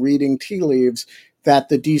again, reading tea leaves, that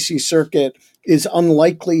the DC Circuit is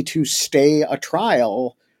unlikely to stay a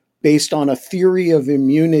trial based on a theory of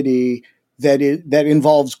immunity that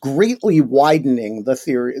involves greatly widening the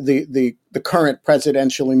theory, the current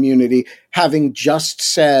presidential immunity, having just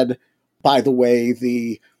said, by the way,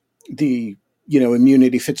 the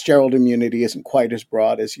immunity, Fitzgerald immunity, isn't quite as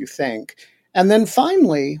broad as you think. And then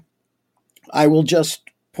finally, I will just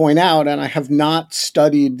point out, and I have not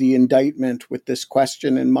studied the indictment with this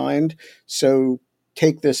question in mind, so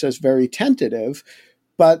take this as very tentative,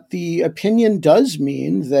 but the opinion does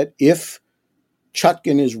mean that if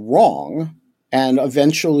Chutkan is wrong, and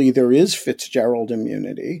eventually there is Fitzgerald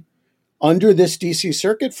immunity, under this DC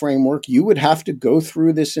Circuit framework, you would have to go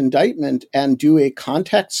through this indictment and do a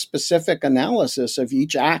context-specific analysis of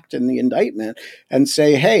each act in the indictment and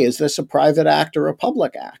say, hey, is this a private act or a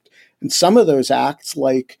public act? And some of those acts,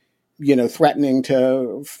 like, threatening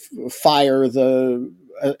to fire the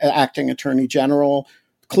acting attorney general,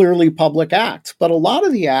 clearly public acts. But a lot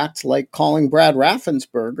of the acts, like calling Brad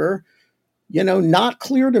Raffensperger, not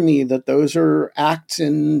clear to me that those are acts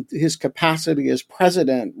in his capacity as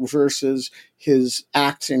president versus his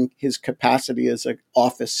acts in his capacity as an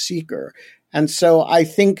office seeker. And so I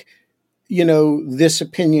think, this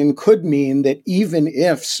opinion could mean that even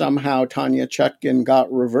if somehow Tanya Chutkan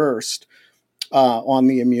got reversed on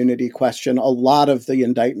the immunity question, a lot of the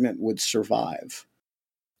indictment would survive.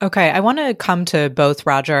 Okay, I want to come to both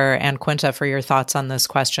Roger and Quinta for your thoughts on this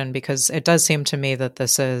question, because it does seem to me that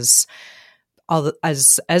this is,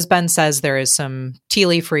 as Ben says, there is some tea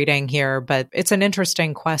leaf reading here, but it's an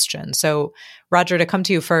interesting question. So, Roger, to come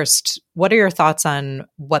to you first, what are your thoughts on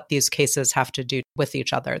what these cases have to do with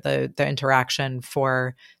each other, the interaction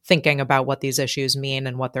for thinking about what these issues mean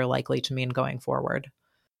and what they're likely to mean going forward?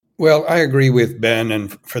 Well, I agree with Ben,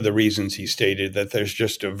 and for the reasons he stated, that there's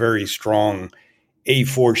just a very strong a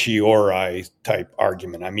fortiori type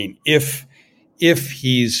argument. I mean, if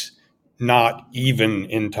he's not even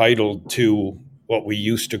entitled to what we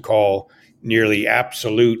used to call nearly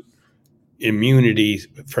absolute immunity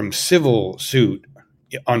from civil suit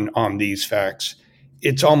on these facts,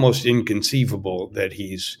 it's almost inconceivable that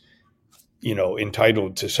he's,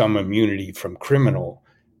 entitled to some immunity from criminal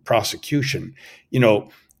prosecution.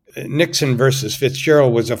 Nixon versus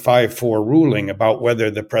Fitzgerald was a 5-4 ruling about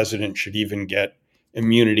whether the president should even get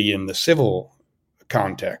immunity in the civil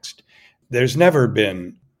context. There's never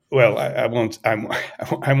been, well, I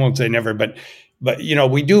won't say never, but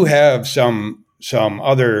we do have some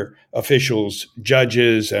other officials,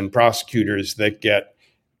 judges and prosecutors that get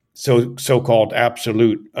so-called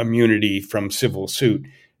absolute immunity from civil suit.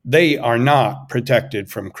 They are not protected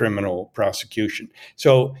from criminal prosecution.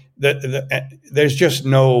 So there's just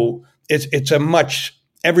no. It's a much.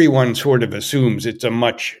 Everyone sort of assumes it's a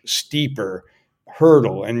much steeper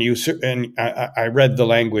hurdle, and I read the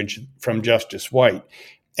language from Justice White,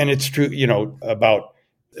 and it's true, about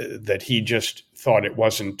that he just thought it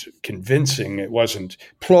wasn't convincing, it wasn't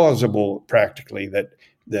plausible practically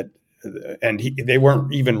they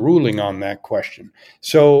weren't even ruling on that question.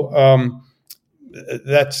 So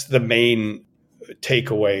that's the main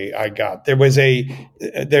takeaway I got. There's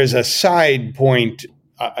a side point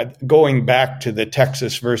going back to the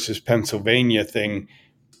Texas versus Pennsylvania thing,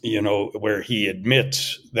 where he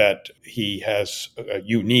admits that he has a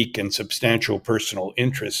unique and substantial personal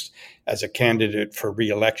interest as a candidate for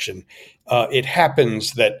re-election. It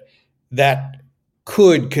happens that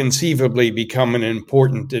could conceivably become an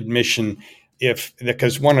important admission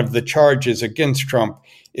because one of the charges against Trump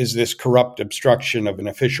is this corrupt obstruction of an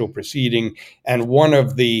official proceeding. And one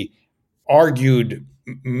of the argued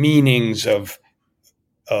meanings of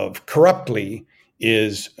of corruptly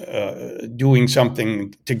is doing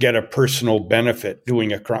something to get a personal benefit,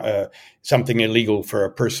 doing something illegal for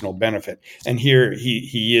a personal benefit. And here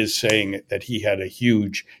he is saying that he had a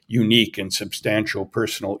huge, unique, and substantial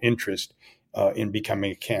personal interest in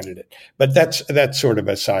becoming a candidate. But that's sort of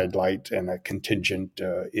a sidelight and a contingent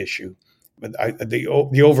issue. But the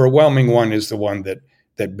overwhelming one is the one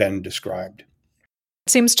that Ben described.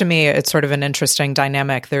 It seems to me it's sort of an interesting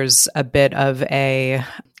dynamic. There's a bit of a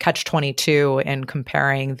catch-22 in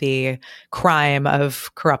comparing the crime of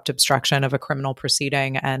corrupt obstruction of a criminal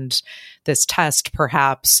proceeding and this test,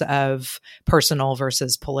 perhaps, of personal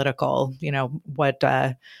versus political. You know, what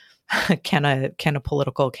can a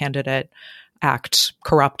political candidate act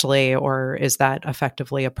corruptly, or is that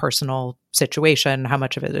effectively a personal situation? How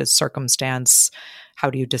much of it is circumstance? How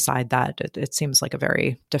do you decide that? It seems like a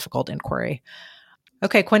very difficult inquiry.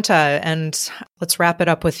 Okay, Quinta, and let's wrap it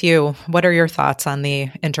up with you. What are your thoughts on the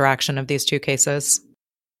interaction of these two cases?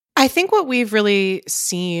 I think what we've really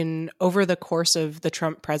seen over the course of the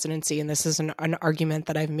Trump presidency, and this is an argument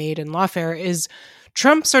that I've made in Lawfare, is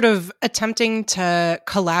Trump sort of attempting to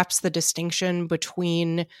collapse the distinction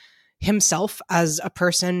between himself as a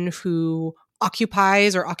person who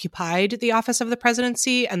occupies or occupied the office of the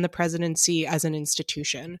presidency and the presidency as an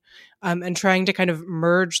institution, and trying to kind of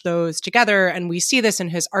merge those together. And we see this in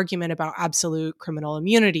his argument about absolute criminal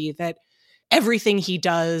immunity, that everything he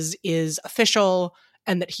does is official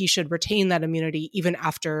and that he should retain that immunity even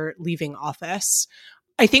after leaving office.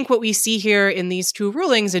 I think what we see here in these two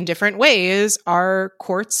rulings in different ways are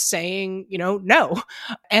courts saying, no.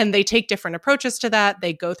 And they take different approaches to that.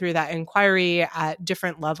 They go through that inquiry at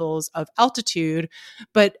different levels of altitude.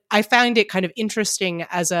 But I find it kind of interesting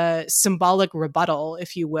as a symbolic rebuttal,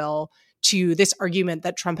 if you will, to this argument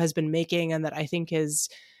that Trump has been making and that I think is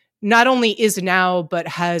not only is now, but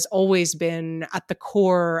has always been at the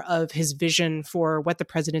core of his vision for what the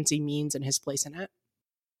presidency means and his place in it.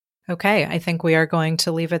 Okay, I think we are going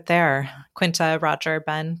to leave it there. Quinta, Roger,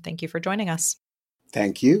 Ben, thank you for joining us.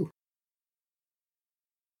 Thank you.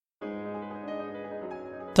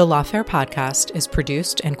 The Lawfare podcast is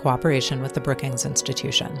produced in cooperation with the Brookings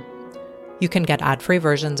Institution. You can get ad-free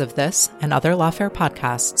versions of this and other Lawfare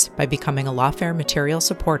podcasts by becoming a Lawfare material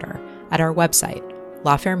supporter at our website,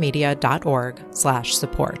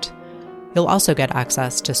 lawfaremedia.org/support. You'll also get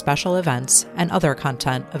access to special events and other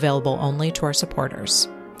content available only to our supporters.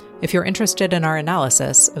 If you're interested in our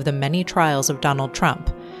analysis of the many trials of Donald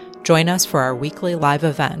Trump, join us for our weekly live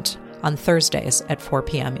event on Thursdays at 4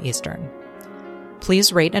 p.m. Eastern.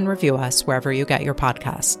 Please rate and review us wherever you get your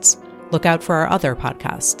podcasts. Look out for our other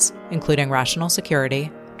podcasts, including Rational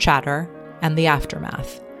Security, Chatter, and The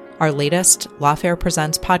Aftermath, our latest Lawfare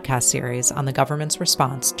Presents podcast series on the government's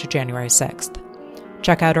response to January 6th.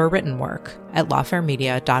 Check out our written work at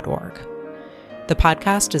lawfaremedia.org. The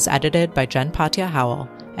podcast is edited by Jen Patja Howell,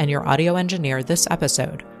 and your audio engineer this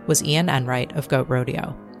episode was Ian Enright of Goat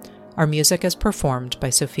Rodeo. Our music is performed by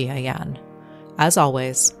Sophia Yan. As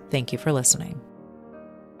always, thank you for listening.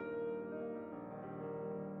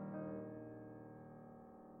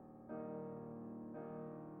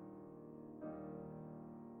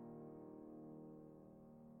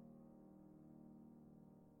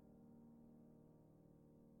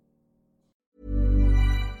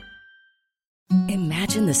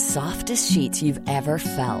 Imagine the softest sheets you've ever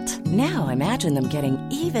felt. Now imagine them getting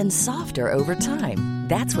even softer over time.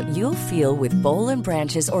 That's what you'll feel with Boll &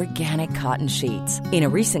 Branch's organic cotton sheets. In a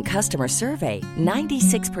recent customer survey,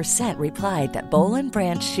 96% replied that Boll &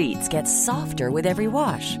 Branch sheets get softer with every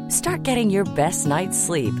wash. Start getting your best night's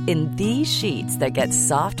sleep in these sheets that get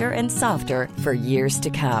softer and softer for years to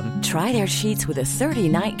come. Try their sheets with a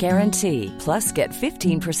 30-night guarantee. Plus, get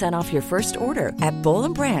 15% off your first order at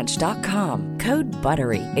bollandbranch.com. Code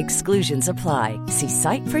BUTTERY. Exclusions apply. See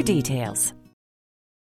site for details.